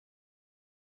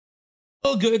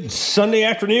Well, good Sunday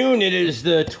afternoon. It is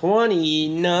the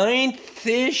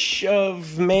 29th-ish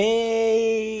of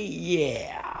May.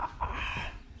 Yeah.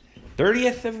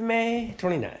 30th of May?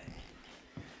 29th.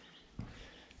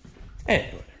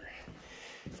 Whatever.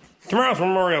 Tomorrow's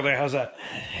Memorial Day. How's that?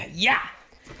 Yeah.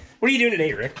 What are you doing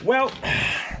today, Rick? Well,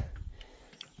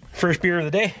 first beer of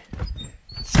the day.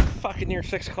 It's fucking near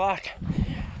 6 o'clock.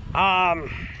 We're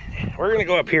going to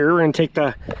go up here. We're going to take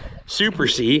the Super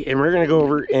C, and we're going to go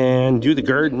over and do the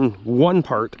garden, one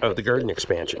part of the garden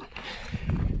expansion.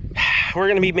 We're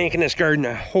going to be making this garden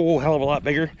a whole hell of a lot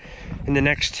bigger in the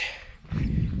next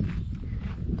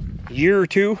year or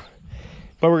two,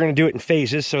 but we're going to do it in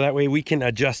phases so that way we can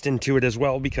adjust into it as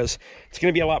well, because it's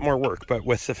going to be a lot more work. But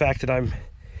with the fact that I'm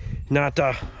not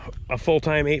a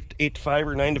full-time 8 to 5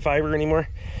 or 9 to 5er anymore,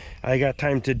 I got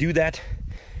time to do that,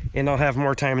 and I'll have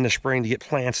more time in the spring to get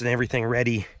plants and everything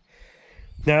ready.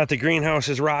 Now that the greenhouse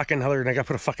is rocking, other than I got to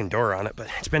put a fucking door on it, but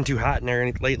it's been too hot in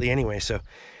there lately anyway, so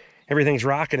everything's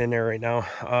rocking in there right now.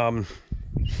 I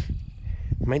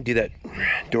might do that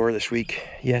door this week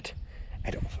yet.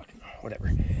 I don't fucking know,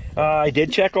 whatever. I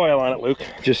did check oil on it, Luke,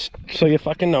 just so you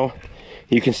fucking know.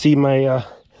 You can see my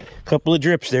couple of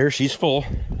drips there. She's full.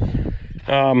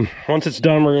 Once it's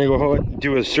done, we're gonna go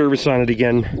do a service on it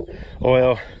again.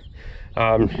 Oil,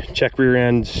 check rear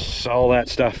ends, all that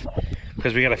stuff,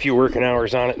 because we got a few working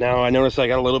hours on it now. I noticed I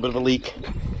got a little bit of a leak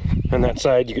on that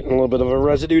side. You're getting a little bit of a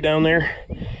residue down there,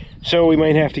 so we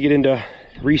might have to get into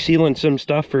resealing some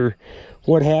stuff or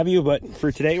what have you. But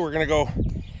for today, we're gonna put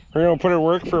her to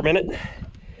work for a minute.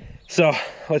 So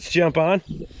let's jump on,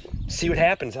 see what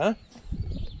happens, huh?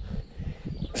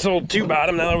 This old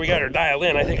 2-bottom, now that we got her dialed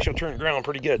in, I think she'll turn ground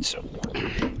pretty good. So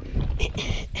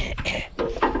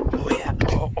oh yeah,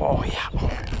 oh yeah,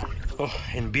 oh,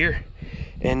 and beer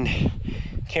and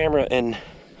camera and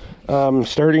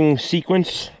starting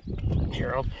sequence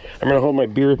here. I'm gonna hold my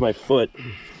beer with my foot,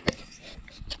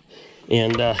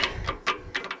 and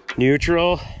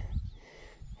neutral.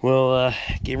 We'll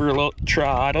give her a little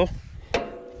throttle,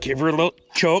 give her a little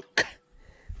choke,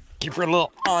 give her a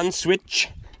little on switch,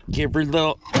 give her a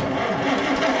little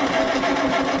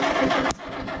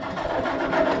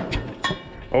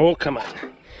oh, come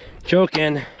on, choke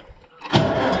in.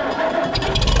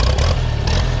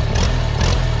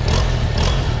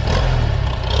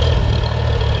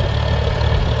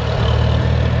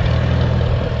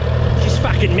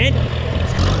 Fucking mint.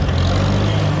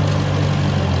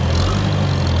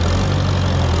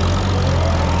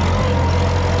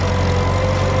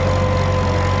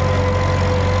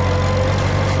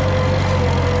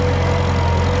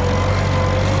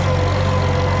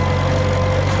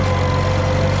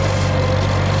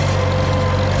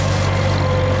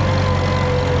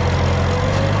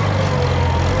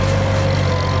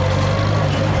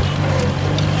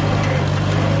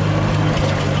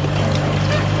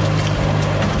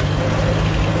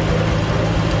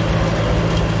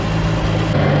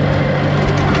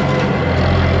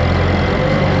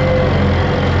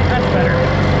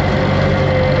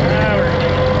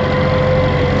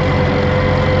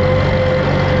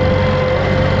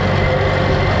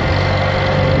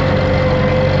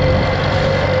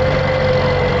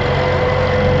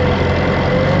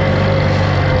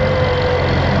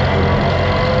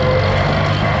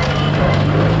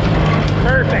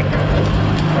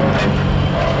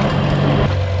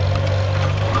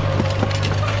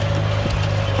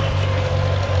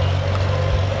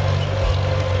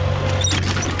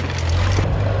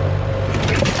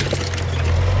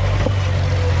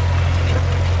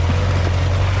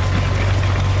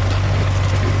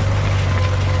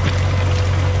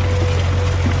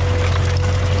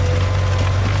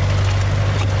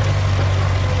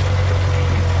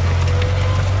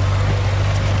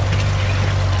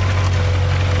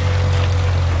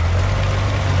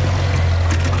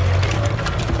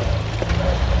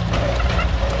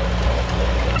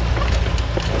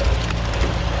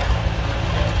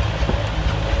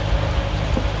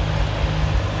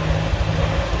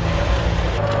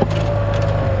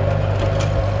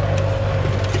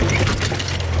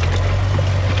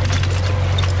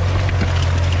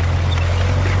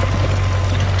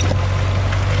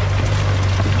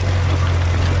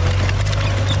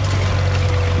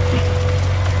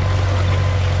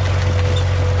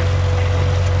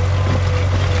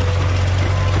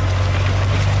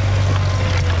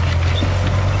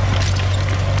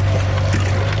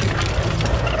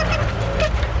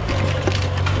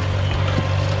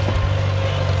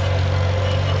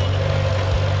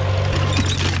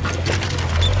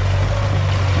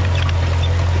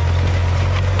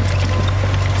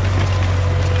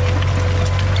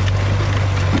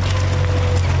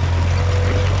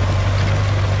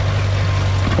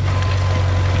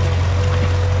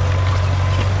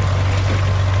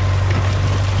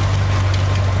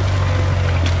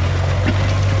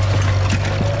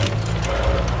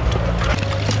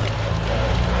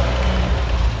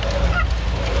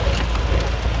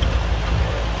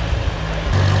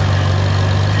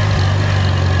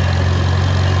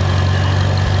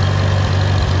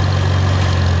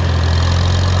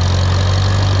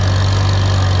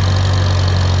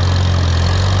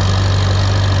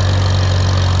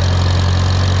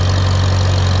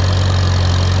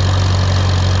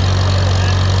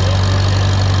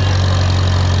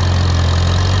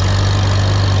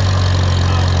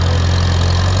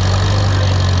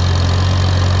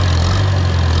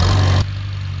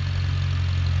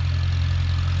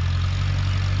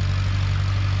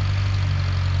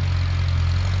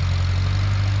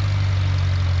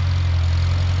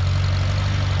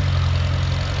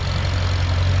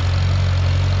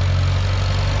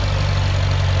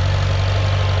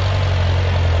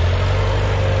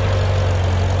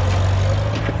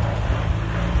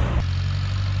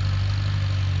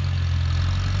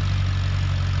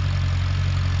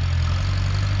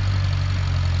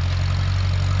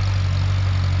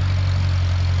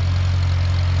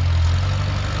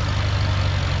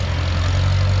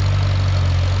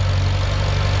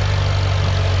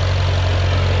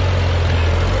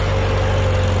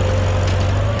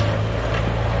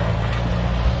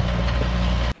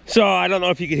 So I don't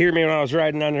know if you could hear me when I was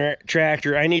riding on the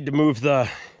tractor. I need to move the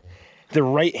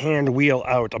right hand wheel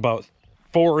out about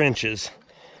 4 inches,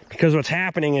 because what's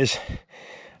happening is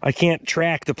I can't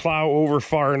track the plow over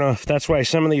far enough. That's why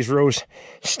some of these rows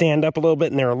stand up a little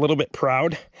bit and they're a little bit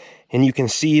proud, and you can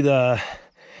see the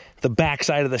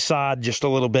backside of the sod just a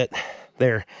little bit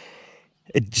there.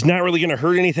 It's not really going to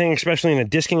hurt anything, especially in a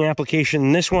disking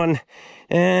application. This one,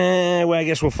 well, I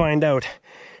guess we'll find out.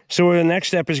 So the next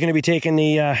step is going to be taking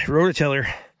the rototiller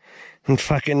and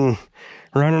fucking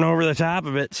running over the top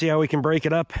of it, see how we can break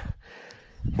it up.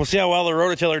 We'll see how well the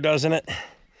rototiller does in it.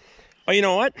 Oh, you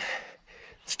know what?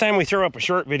 It's time we throw up a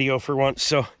short video for once.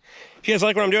 So if you guys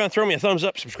like what I'm doing, throw me a thumbs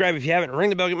up, subscribe if you haven't,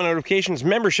 ring the bell, get my notifications.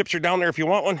 Memberships are down there if you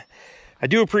want one. I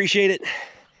do appreciate it.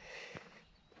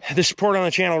 The support on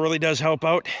the channel really does help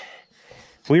out.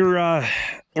 We're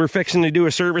fixing to do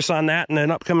a service on that in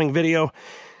an upcoming video.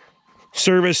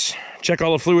 Service, check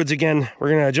all the fluids again.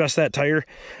 We're going to adjust that tire.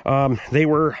 They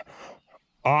were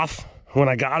off when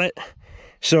I got it.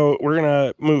 So we're going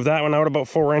to move that one out about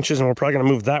 4 inches, and we're probably going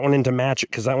to move that one in to match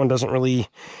it, because that one doesn't really,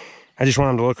 I just want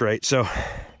them to look right. So we'll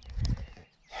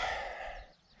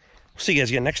see you guys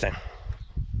again next time.